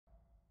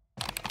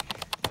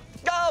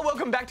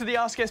Welcome back to the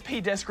Ask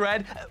SP desk,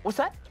 Rad. What's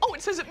that? Oh,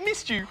 it says it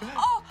missed you.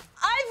 Oh,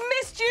 I've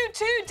missed you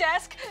too,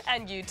 Desk.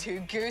 And you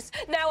too, Goose.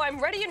 Now I'm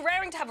ready and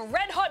raring to have a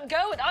red-hot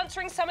go at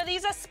answering some of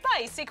these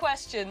spicy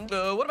questions.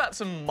 What about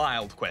some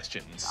mild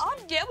questions? Oh,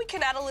 yeah, we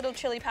can add a little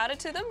chili powder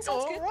to them.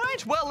 Sounds good. All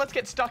right, well, let's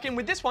get stuck in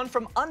with this one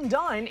from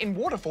Undine in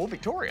Waterfall,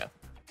 Victoria.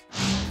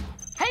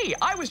 Hey,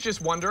 I was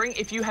just wondering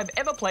if you have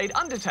ever played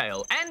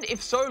Undertale, and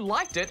if so,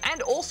 liked it,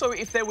 and also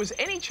if there was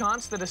any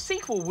chance that a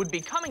sequel would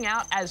be coming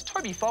out as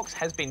Toby Fox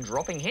has been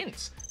dropping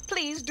hints.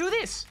 Please do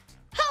this.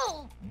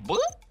 Ho! Boop!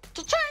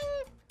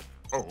 Cha-ching!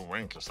 Oh,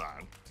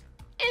 Wankerstein.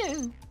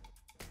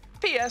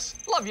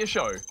 P.S. Love your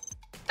show.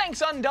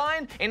 Thanks,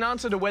 Undine. In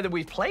answer to whether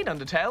we've played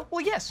Undertale,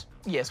 well, yes.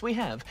 Yes, we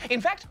have.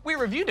 In fact, we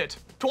reviewed it.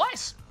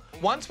 Twice.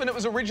 Once when it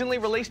was originally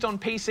released on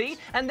PC,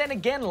 and then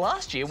again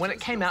last year when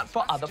it came out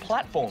for other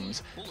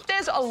platforms.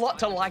 There's a lot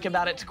to like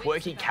about its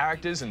quirky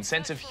characters and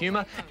sense of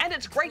humour, and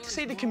it's great to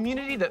see the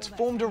community that's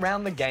formed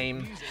around the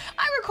game.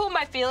 I recall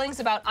my feelings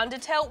about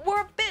Undertale were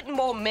a bit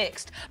more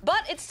mixed,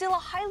 but it's still a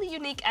highly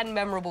unique and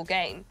memorable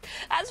game.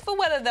 As for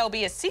whether there'll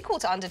be a sequel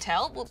to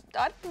Undertale, well,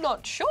 I'm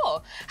not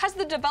sure. Has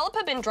the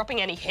developer been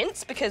dropping any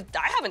hints? Because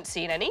I haven't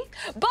seen any.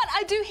 But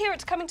I do hear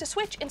it's coming to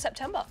Switch in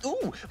September.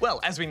 Ooh, well,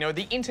 as we know,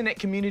 the internet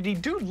community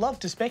do love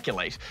to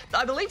speculate.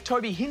 I believe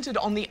Toby hinted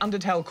on the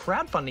Undertale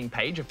crowdfunding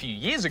page a few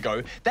years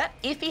ago that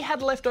if he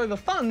had leftover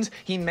funds,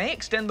 he may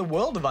extend the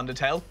world of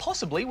Undertale,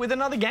 possibly with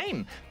another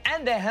game.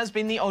 And there has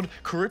been the odd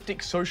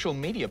cryptic social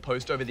media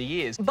post over the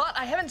years, but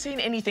I haven't seen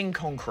anything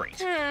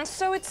concrete.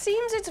 So it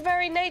seems its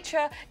very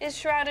nature is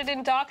shrouded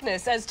in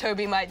darkness, as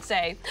Toby might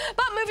say.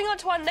 But moving on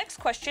to our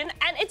next question,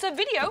 and it's a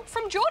video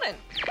from Jordan.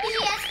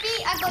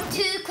 GGSP, I've got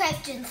 2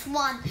 questions.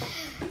 1,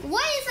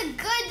 what is a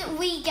good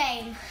Wii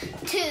game?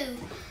 2,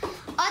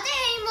 are there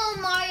any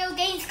more Mario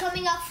games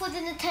coming up for the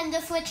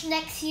Nintendo Switch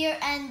next year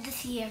and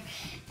this year?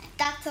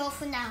 That's all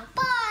for now.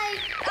 Bye!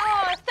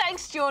 Oh,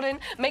 thanks, Jordan.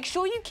 Make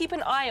sure you keep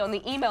an eye on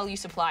the email you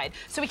supplied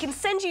so we can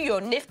send you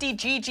your nifty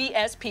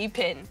GGSP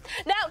pin.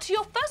 Now, to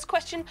your first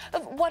question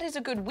of what is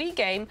a good Wii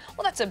game,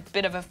 well, that's a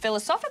bit of a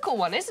philosophical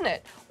one, isn't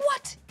it?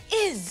 What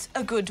is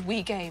a good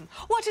Wii game?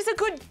 What is a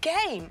good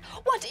game?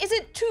 What is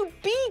it to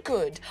be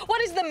good?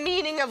 What is the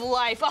meaning of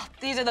life? Oh,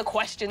 these are the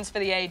questions for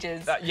the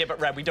ages. Yeah, but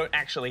Rad, we don't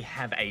actually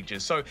have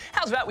ages, so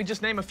how's about we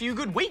just name a few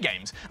good Wii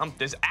games?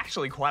 There's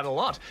actually quite a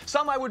lot.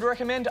 Some I would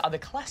recommend are the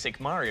classic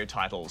Mario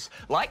titles,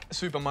 like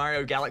Super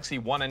Mario Galaxy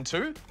 1 and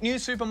 2, New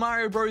Super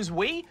Mario Bros.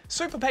 Wii,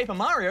 Super Paper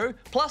Mario,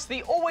 plus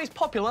the always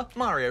popular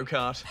Mario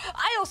Kart.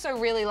 I also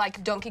really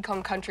like Donkey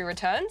Kong Country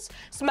Returns,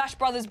 Smash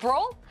Brothers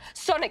Brawl,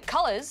 Sonic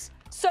Colors,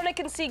 Sonic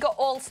and Sega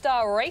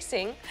All-Star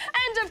Racing,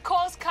 and of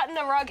course cutting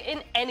a rug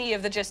in any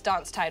of the Just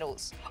Dance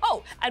titles.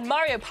 Oh, and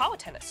Mario Power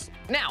Tennis.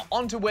 Now,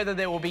 on to whether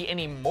there will be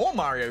any more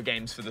Mario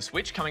games for the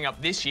Switch coming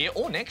up this year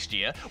or next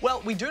year.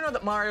 Well, we do know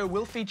that Mario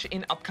will feature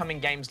in upcoming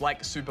games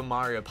like Super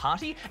Mario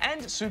Party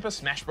and Super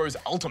Smash Bros.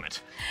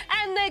 Ultimate.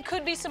 And there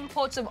could be some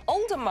ports of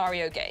older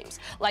Mario games,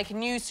 like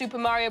New Super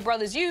Mario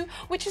Bros. U,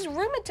 which is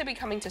rumoured to be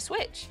coming to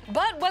Switch.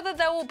 But whether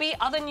there will be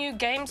other new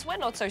games, we're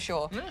not so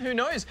sure. Who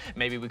knows?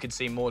 Maybe we could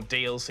see more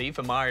DLC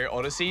for Mario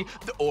Odyssey,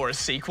 or a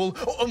sequel,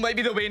 or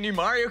maybe there'll be a new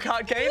Mario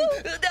Kart game.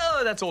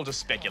 No, that's all just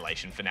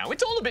speculation for now.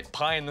 It's all a bit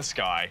pie in the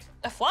sky.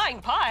 A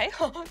flying pie?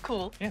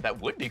 Cool. Yeah,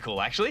 that would be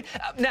cool, actually.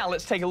 Now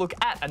let's take a look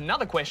at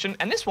another question,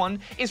 and this one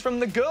is from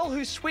the girl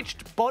who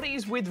switched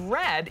bodies with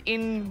Rad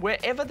in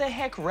wherever the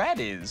heck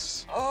Rad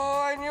is.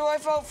 Oh, I knew I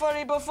felt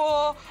funny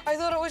before. I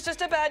thought it was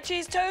just a bad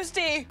cheese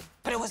toasty,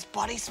 but it was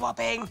body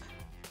swapping.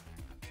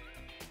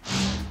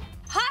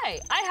 Hi,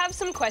 I have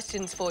some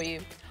questions for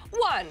you.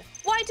 1,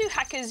 why do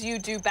hackers who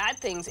do bad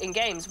things in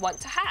games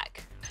want to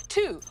hack?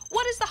 2,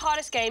 what is the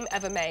hardest game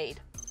ever made?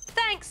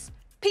 Thanks.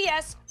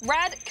 P.S.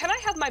 Rad, can I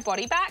have my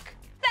body back?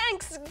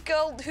 Thanks,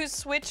 girl who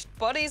switched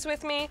bodies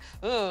with me.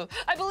 Ugh.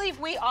 I believe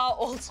we are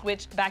all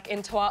switched back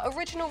into our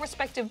original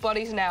respective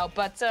bodies now,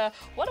 but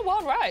what a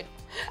wild ride.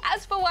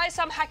 As for why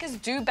some hackers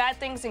do bad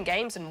things in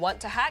games and want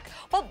to hack,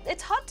 well,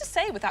 it's hard to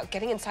say without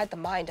getting inside the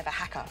mind of a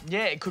hacker.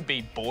 Yeah, it could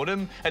be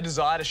boredom, a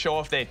desire to show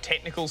off their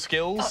technical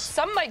skills.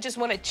 Some might just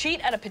want to cheat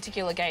at a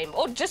particular game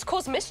or just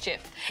cause mischief.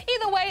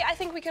 Either way, I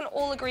think we can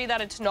all agree that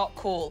it's not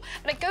cool.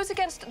 And it goes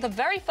against the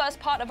very first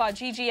part of our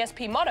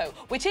GGSP motto,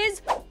 which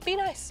is be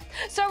nice.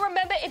 So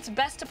remember, it's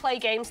best to play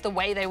games the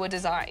way they were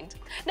designed.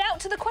 Now,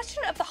 to the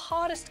question of the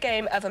hardest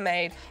game ever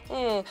made,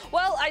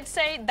 well, I'd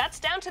say that's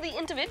down to the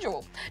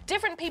individual.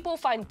 Different people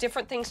find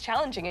different things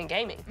challenging in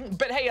gaming.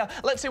 But hey,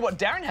 let's see what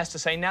Darren has to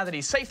say now that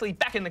he's safely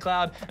back in the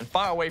cloud and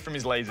far away from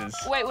his lasers.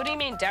 Wait, what do you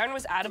mean? Darren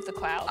was out of the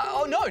cloud?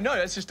 Oh, no,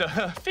 that's just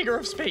a figure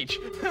of speech.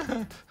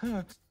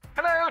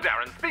 Hello,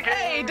 Darren speaking.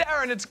 Hey,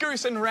 Darren, it's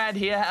Goose and Rad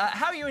here.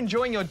 How are you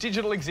enjoying your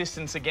digital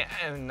existence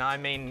again? I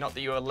mean, not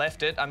that you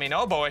left it. I mean,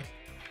 oh boy.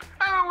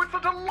 Oh, it's a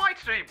delight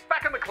to be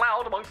back in the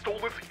cloud amongst all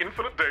this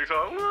infinite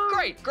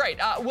data. Great.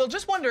 Well,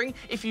 just wondering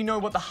if you know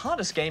what the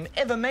hardest game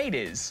ever made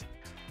is.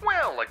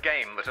 Well, a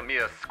game that a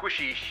mere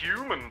squishy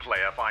human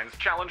player finds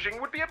challenging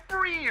would be a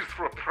breeze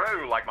for a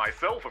pro like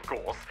myself, of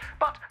course.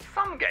 But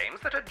some games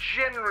that are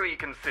generally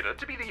considered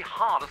to be the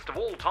hardest of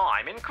all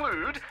time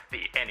include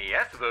the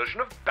NES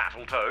version of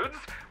Battletoads,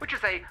 which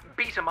is a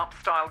beat-em-up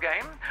style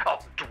game,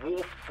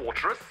 Dwarf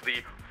Fortress,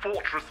 the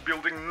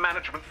fortress-building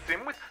management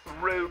sim with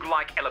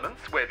roguelike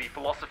elements where the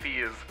philosophy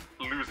is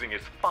losing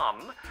is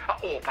fun,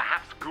 or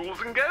perhaps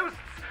Ghouls and Ghosts,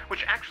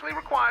 which actually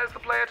requires the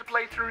player to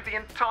play through the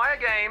entire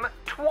game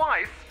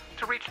twice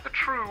to reach the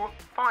true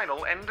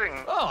final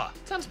ending. Oh,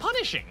 sounds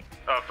punishing.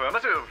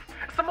 Affirmative.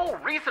 Some more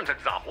recent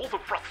examples of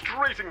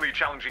frustratingly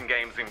challenging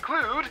games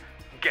include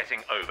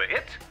Getting Over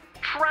It,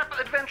 Trap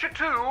Adventure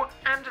 2,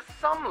 and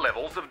some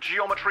levels of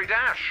Geometry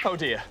Dash. Oh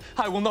dear,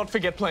 I will not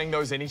forget playing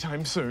those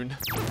anytime soon.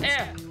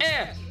 Air.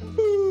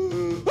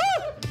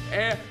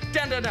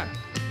 Dun dun dun.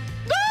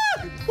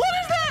 Ah! What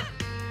is that?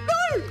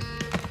 No!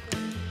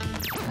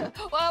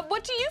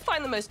 What do you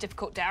find the most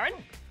difficult, Darren?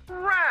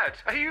 Rad!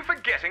 Are you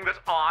forgetting that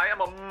I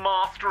am a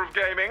master of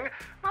gaming?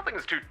 Nothing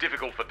is too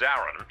difficult for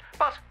Darren,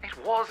 but it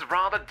was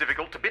rather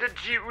difficult to bid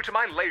adieu to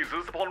my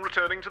lasers upon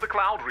returning to the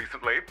cloud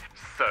recently.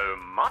 So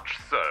much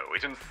so,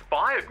 it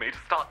inspired me to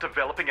start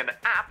developing an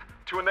app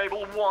to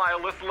enable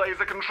wireless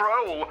laser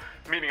control,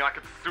 meaning I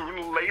could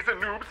soon laser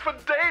noobs for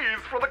days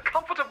from the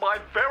comfort of my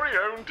very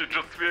own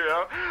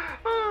Digisphere.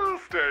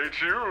 Stay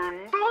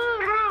tuned.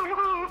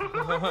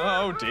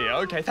 Oh dear,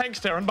 okay, thanks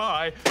Darren,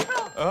 bye.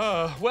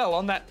 Well,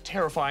 on that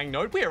terrifying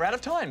note, we are out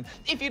of time.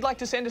 If you'd like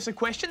to send us a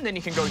question, then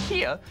you can go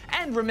here.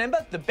 And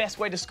remember, the best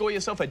way to score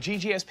yourself a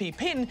GGSP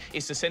pin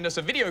is to send us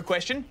a video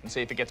question and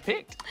see if it gets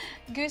picked.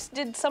 Goose,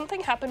 did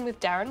something happen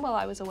with Darren while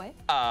I was away?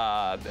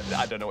 I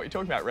don't know what you're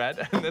talking about,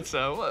 Rad. That's,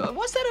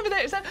 what's that over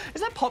there? Is that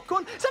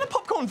popcorn? Is that a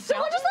popcorn fountain?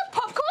 Someone just left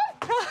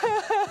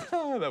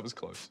popcorn? That was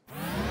close.